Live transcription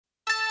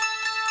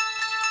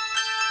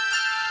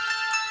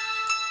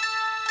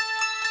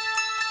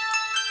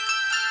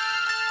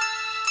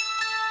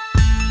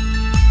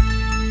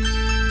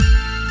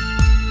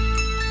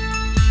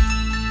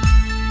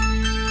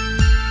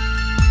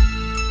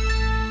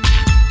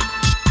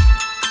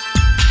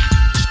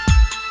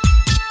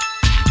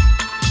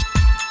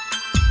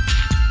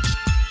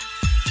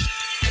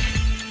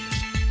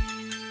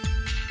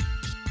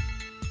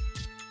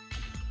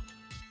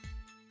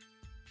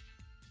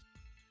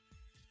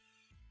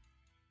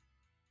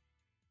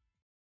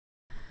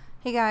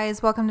Hey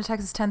guys, welcome to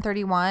Texas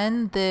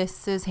 1031.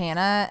 This is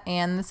Hannah,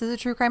 and this is a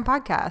true crime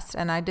podcast,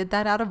 and I did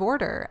that out of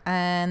order.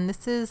 And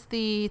this is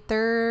the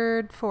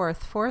third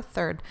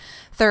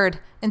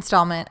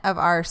installment of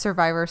our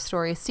Survivor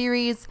Story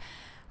series.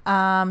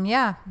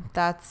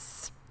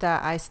 That's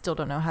that. I still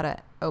don't know how to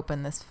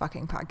open this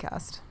fucking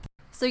podcast.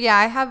 So yeah,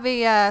 I have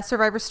a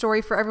Survivor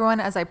Story for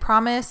everyone, as I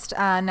promised,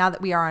 now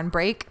that we are on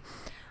break.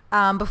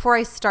 Before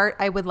I start,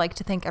 I would like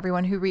to thank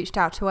everyone who reached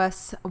out to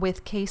us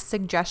with case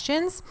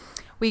suggestions.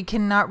 We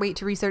cannot wait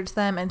to research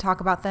them and talk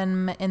about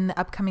them in the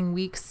upcoming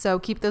weeks, so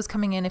keep those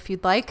coming in if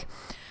you'd like.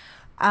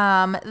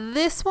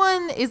 This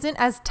one isn't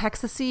as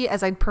Texas-y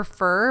as I'd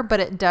prefer, but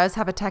it does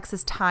have a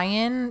Texas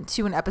tie-in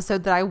to an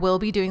episode that I will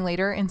be doing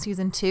later in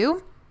season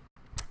 2.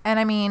 And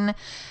I mean,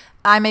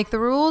 I make the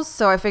rules,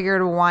 so I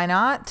figured why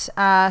not?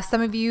 Some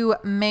of you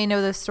may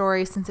know this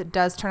story since it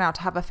does turn out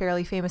to have a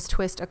fairly famous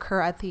twist occur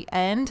at the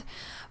end.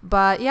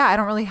 But yeah, I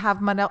don't really have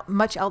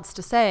much else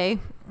to say,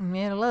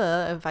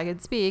 if I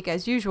could speak,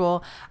 as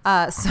usual.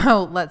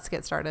 So let's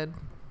get started.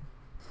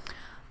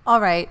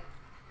 All right.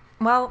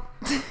 Well,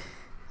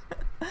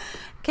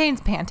 Kane's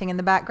panting in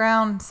the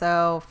background,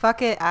 so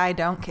fuck it, I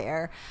don't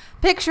care.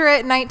 Picture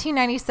it,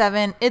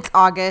 1997, it's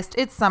August,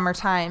 it's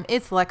summertime,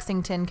 it's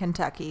Lexington,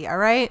 Kentucky, all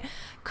right?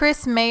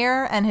 Chris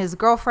Mayer and his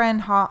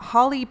girlfriend,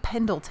 Holly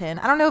Pendleton.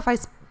 I don't know if I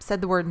said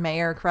the word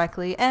Mayer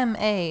correctly.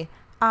 M-A-I-R-E,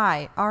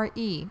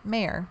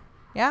 Mayer.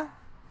 Yeah?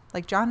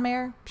 Like John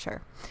Mayer?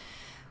 Sure.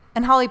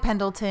 And Holly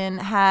Pendleton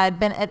had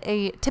been at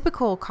a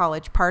typical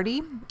college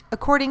party.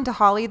 According to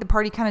Holly, the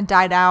party kind of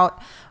died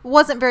out.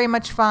 Wasn't very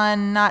much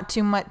fun. Not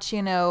too much,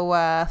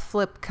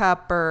 flip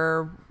cup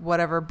or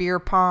whatever, beer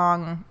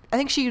pong. I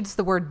think she used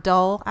the word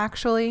dull,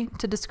 actually,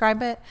 to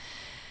describe it.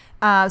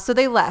 So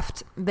they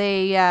left.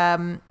 They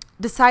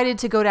decided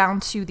to go down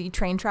to the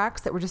train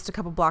tracks that were just a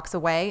couple blocks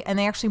away, and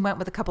they actually went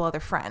with a couple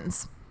other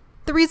friends.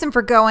 The reason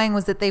for going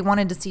was that they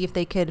wanted to see if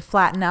they could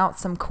flatten out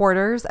some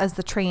quarters as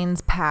the trains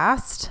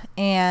passed.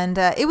 And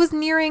it was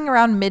nearing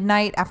around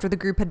midnight after the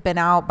group had been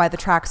out by the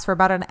tracks for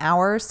about an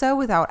hour or so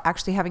without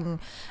actually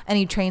having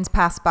any trains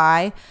pass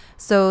by.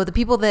 So the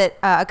people that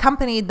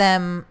accompanied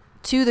them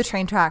to the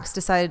train tracks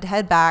decided to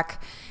head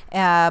back.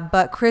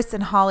 But Chris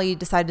and Holly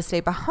decided to stay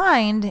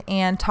behind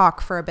and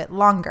talk for a bit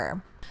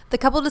longer. The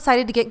couple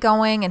decided to get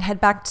going and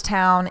head back to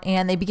town,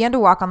 and they began to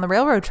walk on the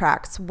railroad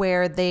tracks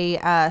where they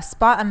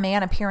spot a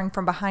man appearing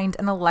from behind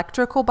an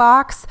electrical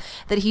box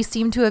that he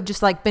seemed to have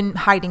just been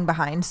hiding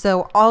behind.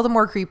 So all the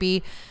more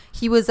creepy.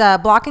 He was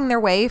blocking their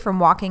way from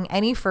walking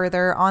any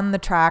further on the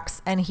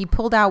tracks, and he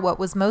pulled out what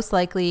was most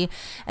likely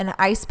an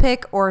ice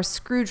pick or a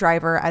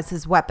screwdriver as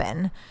his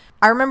weapon.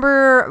 I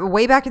remember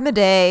way back in the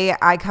day,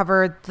 I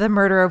covered the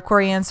murder of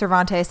Corianne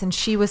Cervantes, and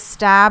she was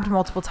stabbed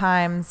multiple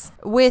times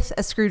with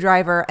a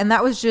screwdriver, and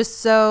that was just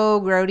so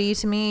grody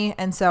to me.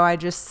 And so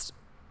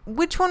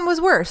which one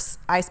was worse,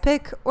 ice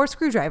pick or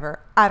screwdriver?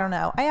 I don't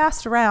know. I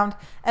asked around.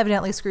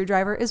 Evidently,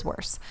 screwdriver is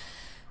worse.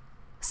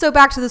 So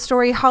back to the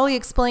story, Holly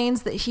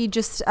explains that he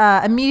just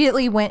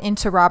immediately went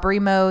into robbery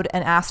mode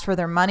and asked for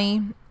their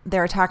money.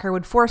 Their attacker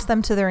would force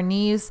them to their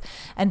knees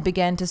and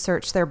begin to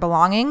search their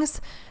belongings.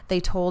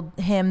 They told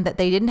him that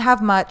they didn't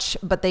have much,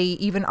 but they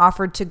even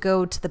offered to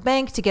go to the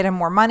bank to get him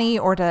more money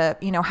or to,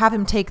 have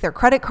him take their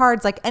credit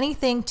cards.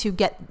 Anything to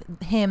get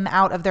him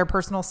out of their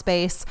personal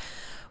space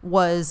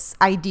was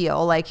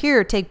ideal.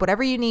 Here, take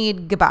whatever you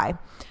need. Goodbye.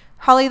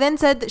 Holly then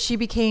said that she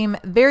became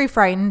very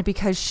frightened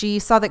because she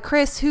saw that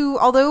Chris, who,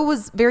 although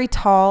was very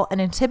tall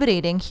and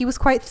intimidating, he was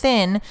quite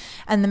thin,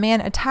 and the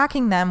man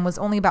attacking them was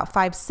only about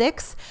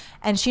 5'6",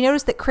 and she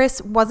noticed that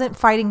Chris wasn't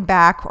fighting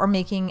back or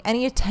making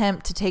any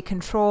attempt to take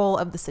control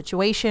of the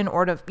situation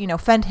or to,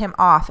 fend him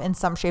off in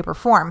some shape or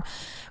form,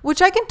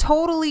 which I can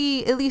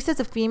totally, at least as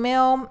a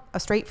female, a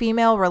straight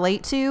female,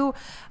 relate to.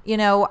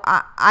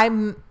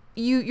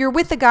 You're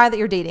with the guy that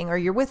you're dating, or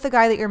you're with the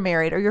guy that you're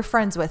married, or you're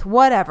friends with,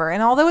 whatever.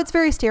 And although it's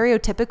very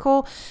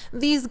stereotypical,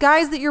 these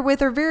guys that you're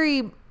with are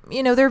very,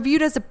 they're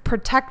viewed as a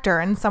protector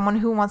and someone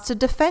who wants to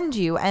defend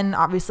you and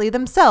obviously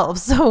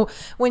themselves. So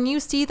when you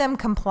see them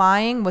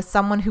complying with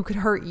someone who could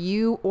hurt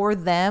you or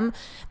them,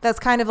 that's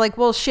kind of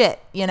well, shit,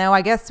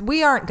 I guess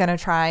we aren't going to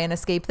try and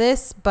escape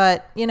this.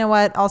 But you know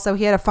what? Also,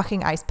 he had a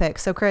fucking ice pick.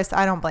 So Chris,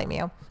 I don't blame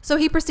you. So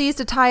he proceeds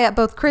to tie up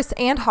both Chris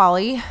and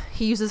Holly.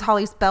 He uses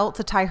Holly's belt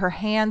to tie her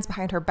hands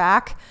behind her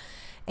back.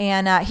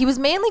 And he was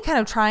mainly kind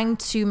of trying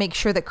to make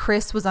sure that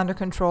Chris was under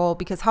control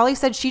because Holly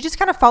said she just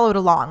kind of followed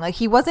along.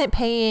 He wasn't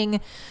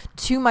paying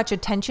too much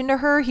attention to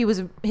her.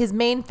 His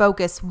main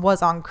focus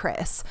was on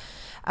Chris.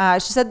 She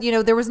said,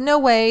 there was no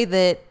way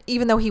that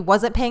even though he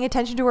wasn't paying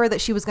attention to her,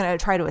 that she was going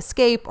to try to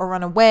escape or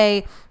run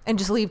away and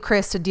just leave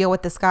Chris to deal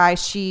with this guy.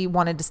 She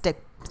wanted to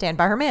stand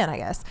by her man, I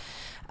guess.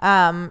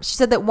 She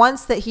said that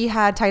once that he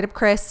had tied up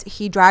Chris,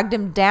 he dragged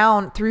him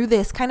down through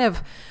this kind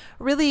of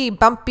really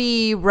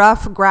bumpy,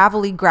 rough,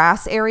 gravelly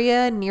grass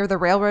area near the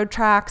railroad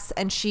tracks.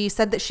 And she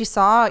said that she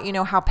saw,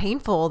 how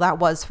painful that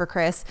was for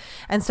Chris.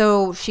 And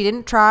so she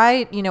didn't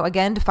try,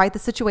 again, to fight the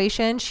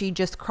situation. She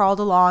just crawled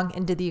along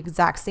and did the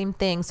exact same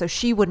thing so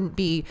she wouldn't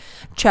be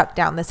chucked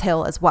down this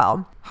hill as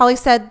well. Holly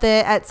said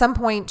that at some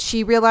point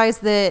she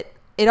realized that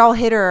it all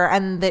hit her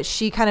and that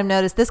she kind of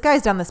noticed this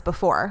guy's done this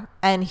before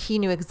and he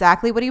knew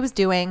exactly what he was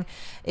doing.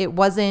 It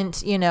wasn't,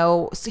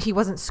 he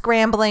wasn't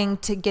scrambling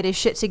to get his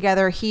shit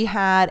together. He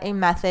had a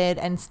method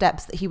and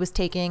steps that he was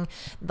taking,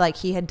 like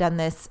he had done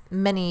this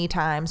many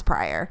times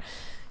prior.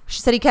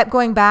 She said he kept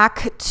going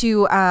back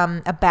to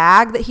a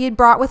bag that he had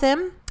brought with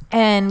him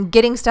and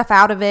getting stuff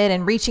out of it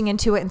and reaching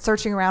into it and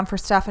searching around for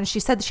stuff. And she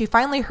said that she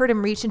finally heard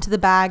him reach into the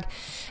bag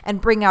and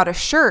bring out a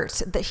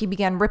shirt that he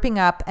began ripping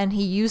up, and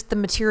he used the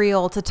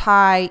material to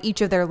tie each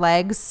of their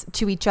legs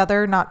to each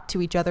other, not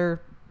to each other's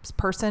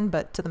person,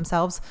 but to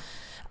themselves,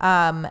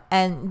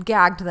 and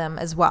gagged them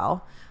as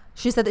well.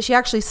 She said that she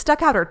actually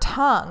stuck out her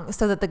tongue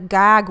so that the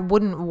gag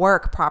wouldn't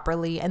work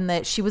properly and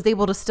that she was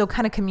able to still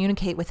kind of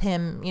communicate with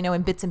him,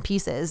 in bits and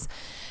pieces.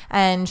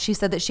 And she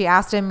said that she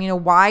asked him,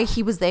 why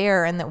he was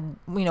there and that,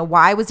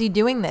 why was he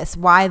doing this?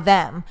 Why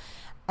them?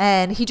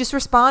 And he just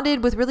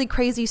responded with really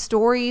crazy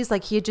stories,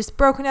 like he had just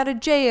broken out of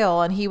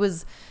jail and he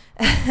was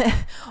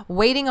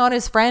waiting on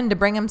his friend to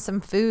bring him some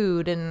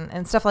food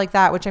and stuff like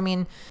that, which,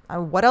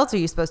 what else are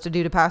you supposed to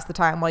do to pass the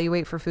time while you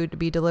wait for food to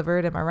be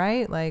delivered? Am I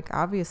right? Like,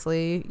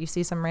 obviously you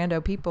see some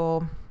rando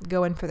people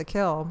go in for the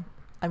kill.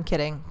 I'm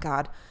kidding.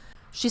 God.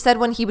 She said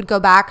when he would go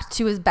back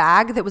to his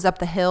bag that was up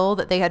the hill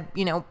that they had,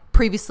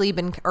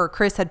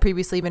 Chris had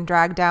previously been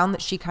dragged down,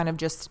 that she kind of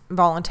just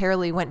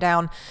voluntarily went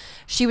down.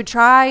 She would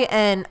try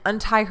and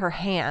untie her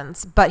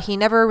hands, but he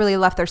never really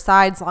left their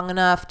sides long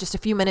enough, just a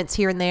few minutes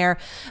here and there.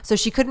 So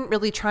she couldn't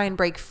really try and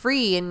break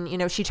free.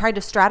 And, she tried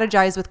to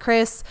strategize with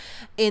Chris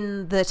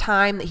in the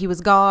time that he was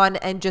gone.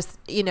 And just,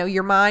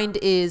 your mind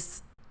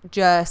is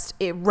just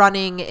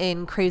running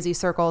in crazy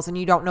circles and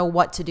you don't know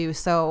what to do.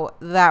 So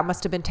that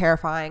must have been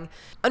terrifying.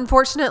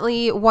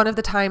 Unfortunately, one of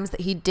the times that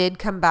he did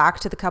come back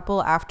to the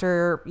couple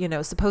after,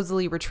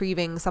 supposedly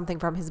retrieving something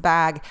from his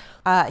bag,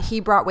 he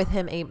brought with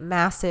him a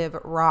massive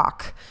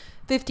rock,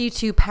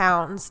 52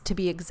 pounds to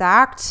be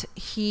exact.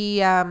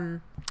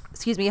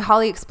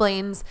 Holly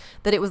explains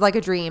that it was like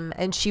a dream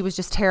and she was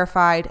just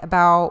terrified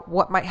about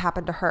what might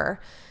happen to her.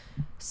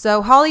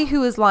 So Holly,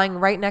 who is lying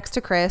right next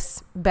to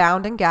Chris,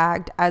 bound and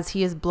gagged as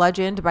he is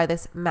bludgeoned by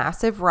this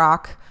massive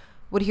rock,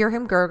 would hear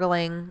him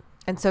gurgling.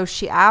 And so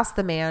she asked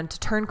the man to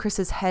turn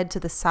Chris's head to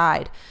the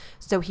side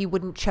so he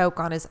wouldn't choke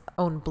on his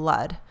own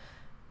blood.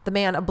 The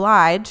man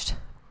obliged,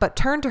 but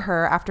turned to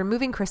her after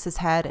moving Chris's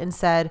head and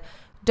said,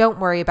 "Don't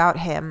worry about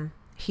him.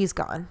 He's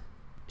gone."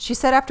 She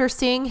said after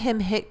seeing him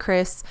hit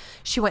Chris,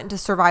 she went into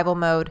survival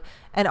mode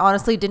and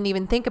honestly didn't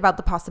even think about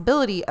the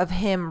possibility of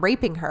him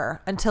raping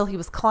her until he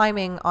was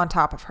climbing on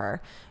top of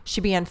her. She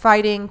began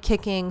fighting,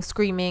 kicking,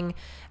 screaming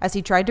as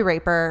he tried to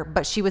rape her,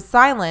 but she was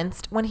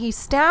silenced when he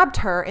stabbed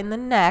her in the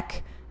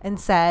neck and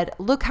said,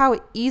 "Look how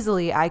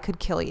easily I could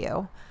kill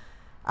you."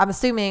 I'm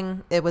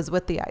assuming it was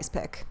with the ice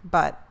pick,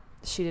 but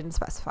she didn't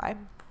specify.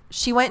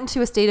 She went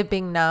into a state of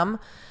being numb.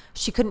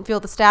 She couldn't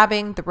feel the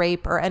stabbing, the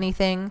rape, or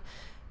anything.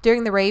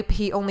 During the rape,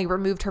 he only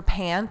removed her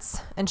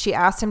pants, and she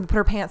asked him to put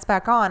her pants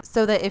back on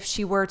so that if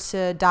she were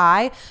to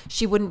die,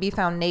 she wouldn't be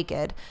found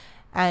naked.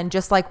 And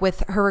just like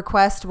with her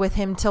request with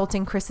him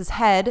tilting Chris's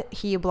head,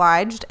 he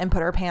obliged and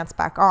put her pants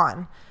back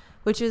on,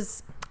 which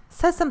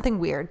says something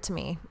weird to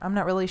me. I'm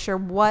not really sure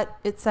what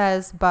it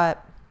says,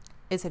 but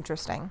it's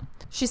interesting.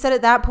 She said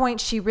at that point,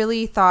 she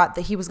really thought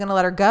that he was going to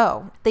let her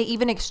go. They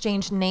even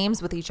exchanged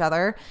names with each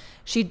other.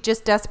 She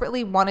just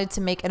desperately wanted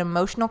to make an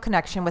emotional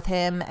connection with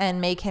him and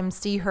make him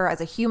see her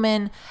as a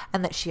human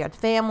and that she had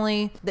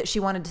family that she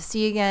wanted to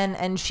see again.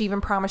 And she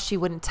even promised she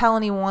wouldn't tell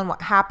anyone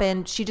what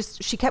happened. She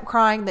kept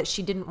crying that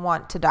she didn't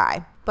want to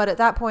die. But at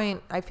that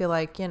point, I feel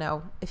like,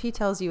 if he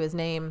tells you his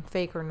name,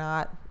 fake or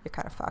not, you're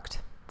kind of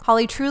fucked.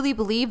 Holly truly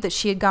believed that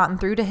she had gotten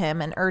through to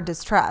him and earned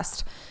his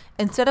trust.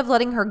 Instead of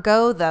letting her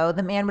go, though,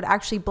 the man would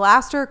actually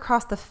blast her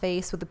across the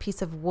face with a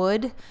piece of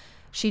wood.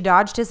 She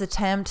dodged his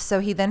attempt, so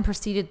he then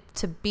proceeded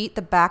to beat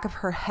the back of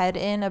her head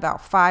in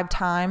about 5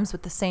 times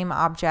with the same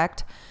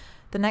object.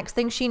 The next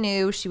thing she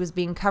knew, she was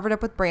being covered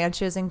up with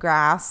branches and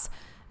grass,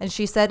 and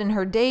she said in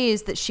her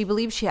daze that she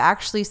believed she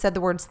actually said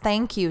the words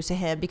 "thank you" to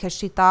him because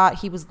she thought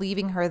he was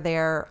leaving her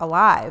there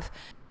alive.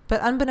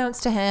 But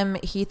unbeknownst to him,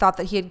 he thought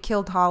that he had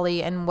killed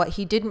Holly, and what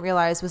he didn't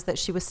realize was that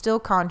she was still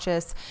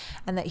conscious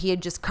and that he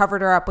had just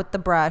covered her up with the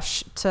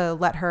brush to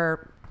let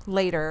her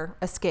later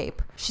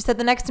escape. She said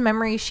the next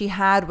memory she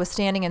had was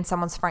standing in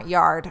someone's front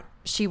yard.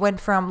 She went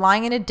from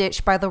lying in a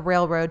ditch by the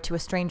railroad to a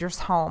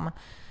stranger's home.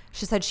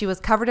 She said she was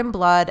covered in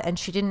blood and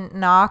she didn't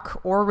knock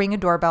or ring a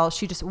doorbell.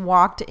 She just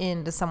walked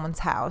into someone's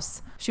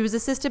house. She was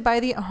assisted by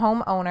the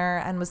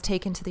homeowner and was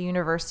taken to the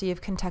University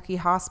of Kentucky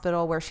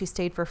Hospital where she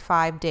stayed for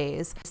 5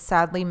 days,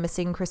 sadly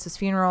missing Chris's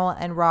funeral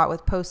and wrought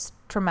with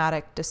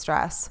post-traumatic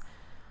distress.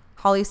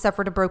 Holly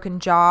suffered a broken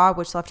jaw,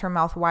 which left her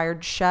mouth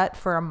wired shut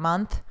for a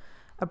month,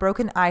 a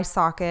broken eye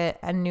socket,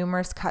 and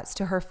numerous cuts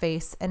to her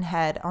face and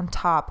head on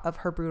top of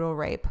her brutal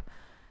rape.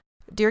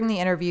 During the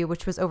interview,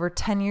 which was over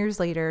 10 years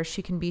later,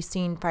 she can be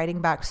seen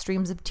fighting back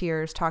streams of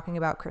tears talking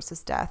about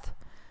Chris's death.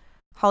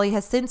 Holly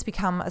has since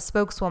become a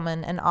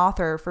spokeswoman and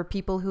author for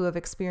people who have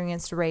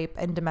experienced rape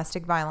and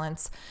domestic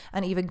violence,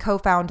 and even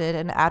co-founded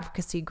an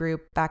advocacy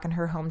group back in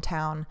her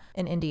hometown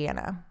in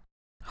Indiana.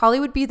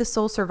 Holly would be the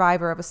sole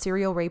survivor of a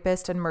serial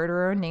rapist and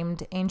murderer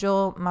named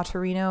Angel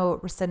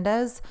Maturino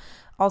Resendez,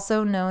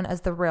 also known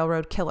as the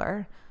Railroad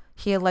Killer.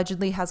 He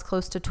allegedly has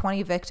close to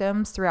 20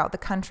 victims throughout the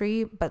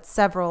country, but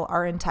several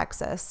are in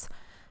Texas.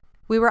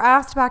 We were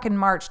asked back in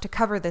March to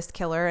cover this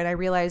killer, and I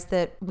realized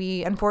that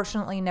we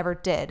unfortunately never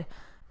did.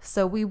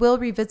 So we will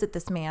revisit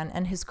this man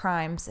and his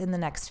crimes in the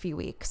next few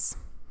weeks.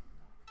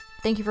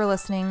 Thank you for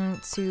listening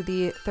to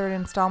the third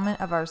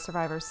installment of our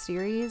Survivor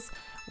series.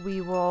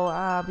 We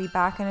will be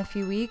back in a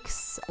few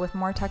weeks with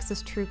more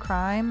Texas true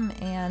crime.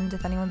 And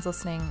if anyone's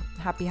listening,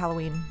 happy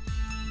Halloween.